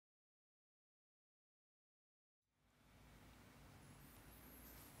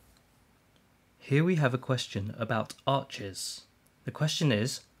Here we have a question about arches. The question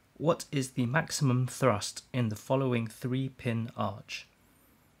is, what is the maximum thrust in the following 3-pin arch?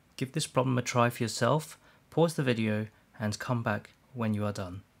 Give this problem a try for yourself, pause the video and come back when you are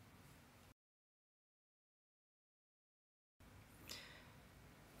done.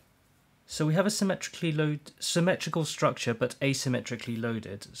 So we have a symmetrical structure but asymmetrically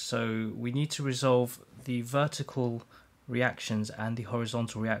loaded. So we need to resolve the vertical reactions and the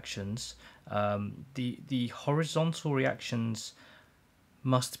horizontal reactions. The horizontal reactions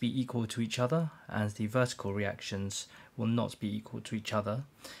must be equal to each other and the vertical reactions will not be equal to each other.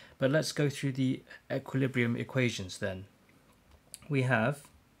 But let's go through the equilibrium equations then. We have,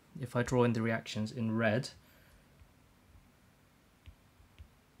 if I draw in the reactions in red,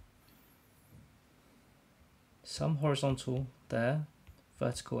 some horizontal there,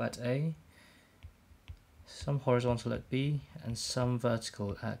 vertical at A, some horizontal at B, and some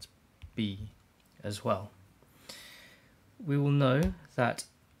vertical at B as well. We will know that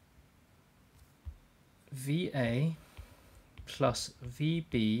VA plus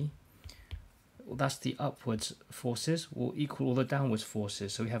VB, that's the upwards forces, will equal all the downwards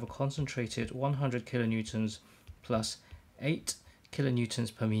forces. So we have a concentrated 100 kilonewtons plus 8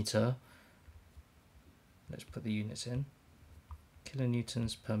 kilonewtons per meter. Let's put the units in.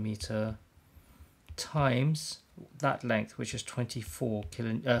 Kilonewtons per meter times that length, which is 24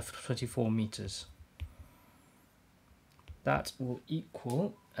 meters. That will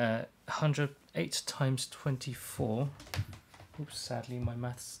equal 108 times 24. Oops, sadly my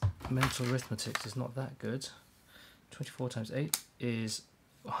mental arithmetic is not that good. 24 times 8 is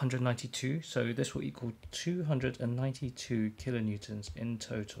 192, so this will equal 292 kilonewtons in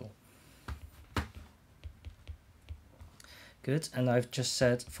total. Good, and I've just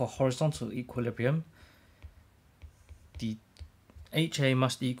said for horizontal equilibrium, the HA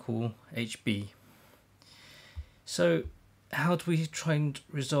must equal HB. So how do we try and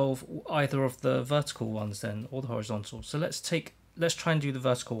resolve either of the vertical ones then, or the horizontal? So let's try and do the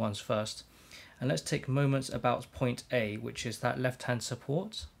vertical ones first. And let's take moments about point A, which is that left-hand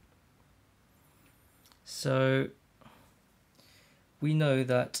support. So we know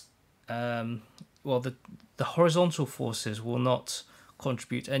that well, the horizontal forces will not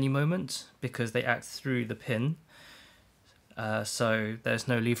contribute any moment because they act through the pin. So there's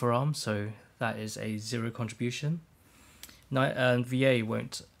no lever arm, so that is a 0 contribution. And VA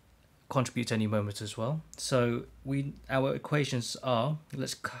won't contribute any moment as well. So our equations are,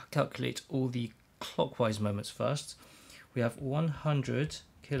 let's calculate all the clockwise moments first. We have 100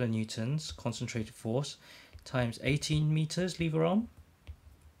 kilonewtons concentrated force times 18 meters lever arm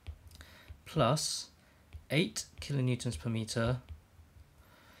plus 8 kilonewtons per meter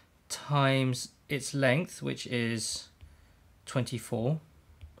times its length, which is 24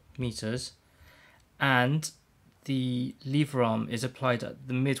 meters, and the lever arm is applied at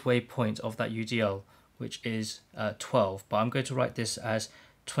the midway point of that UDL, which is 12, but I'm going to write this as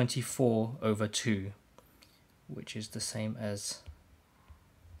 24 over 2, which is the same as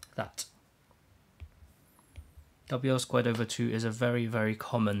that. WL squared over 2 is a very, very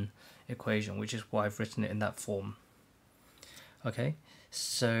common equation, which is why I've written it in that form. Okay,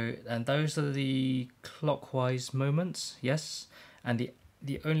 so, and those are the clockwise moments, yes, and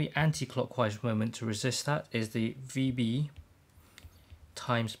the only anti-clockwise moment to resist that is the VB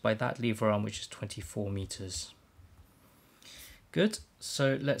times by that lever arm, which is 24 meters. Good,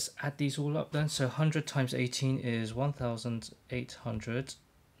 so let's add these all up then. So 100 times 18 is 1,800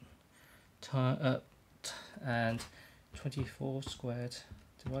 and 24 squared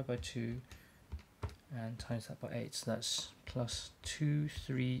divided by 2 and times that by 8, so that's plus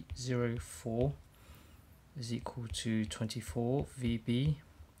 2304 is equal to 24 VB.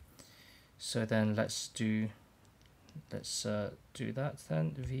 So then let's do that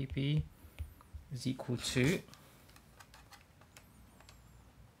then. VB is equal to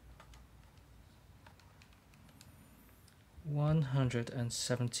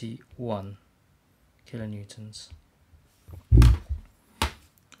 171 kilonewtons.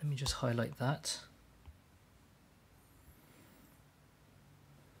 Let me just highlight that.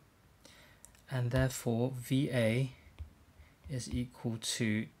 And therefore VA is equal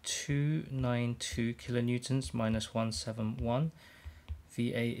to 292 kilonewtons minus 171.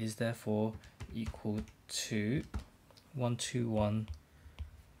 VA is therefore equal to 121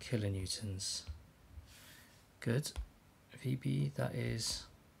 kilonewtons. Good. VB, that is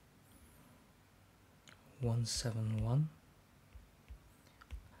 171.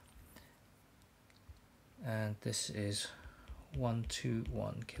 And this is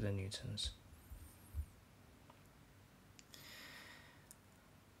 121 kilonewtons.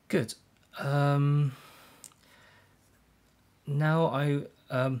 Good. Now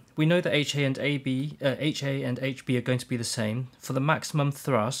we know that HA and HB are going to be the same. For the maximum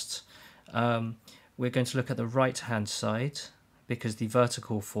thrust, we're going to look at the right hand side because the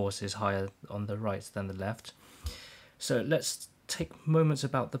vertical force is higher on the right than the left. So let's take moments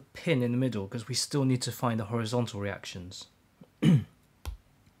about the pin in the middle because we still need to find the horizontal reactions.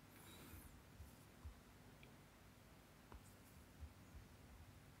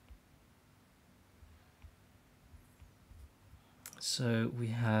 So we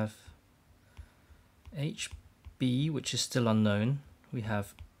have HB, which is still unknown. We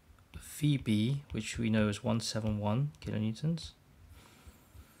have VB, which we know is 171 kilonewtons.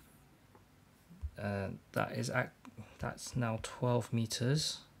 That's now 12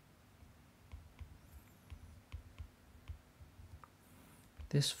 meters.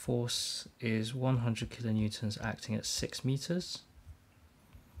 This force is 100 kilonewtons acting at 6 meters.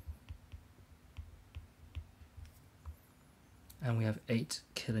 And we have 8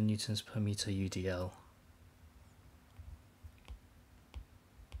 kilonewtons per meter UDL.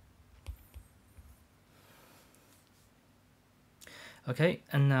 Okay,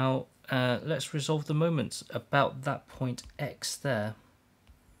 and now let's resolve the moments about that point X there.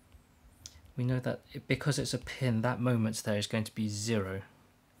 We know that because it's a pin, that moment there is going to be 0.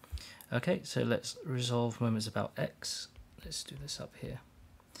 Okay, so let's resolve moments about X. Let's do this up here.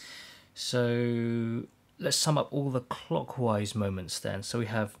 So let's sum up all the clockwise moments then. So we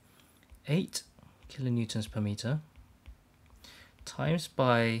have 8 kilonewtons per meter times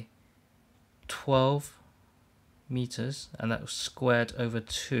by 12 meters, and that was squared over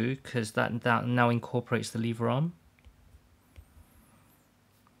 2 because that now incorporates the lever arm,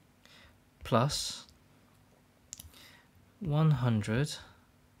 plus 100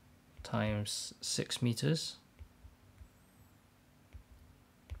 times 6 meters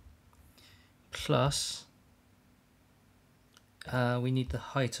plus we need the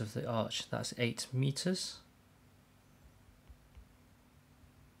height of the arch, that's 8 meters.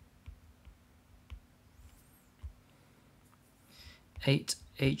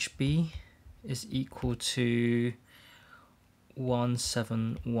 HB is equal to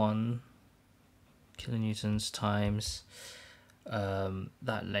 171 kilonewtons times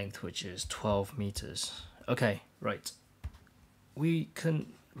that length, which is 12 meters. Okay, right. We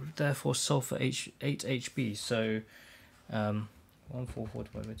can therefore solve for 8HB. So 144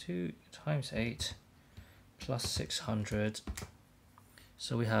 divided by 2 times 8 plus 600.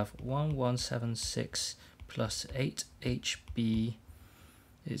 So we have 1176 plus 8HB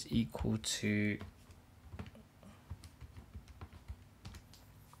is equal to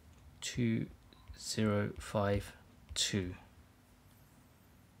 2052.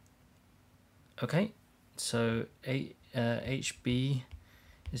 Okay, so HB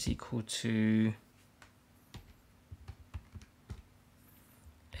is equal to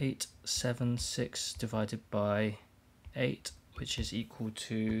 876 divided by 8, which is equal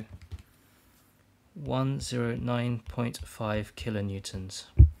to 109.5 kilonewtons.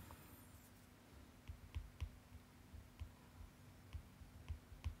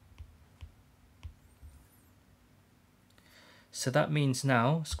 So that means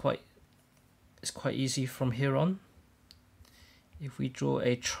now it's quite easy from here on. If we draw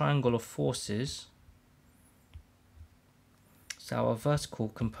a triangle of forces, so our vertical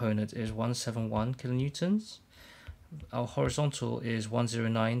component is 171 kilonewtons. Our horizontal is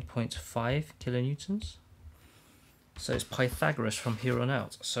 109.5 kilonewtons. So it's Pythagoras from here on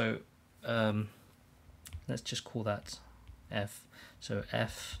out. So let's just call that F. So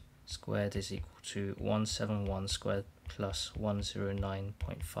F squared is equal to 171 squared plus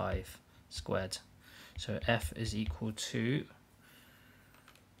 109.5 squared. So F is equal to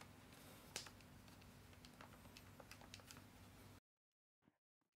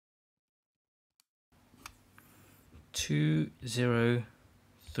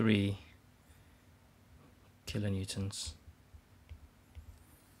 203 kilonewtons.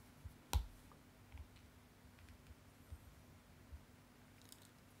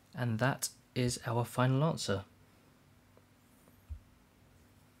 And that is our final answer.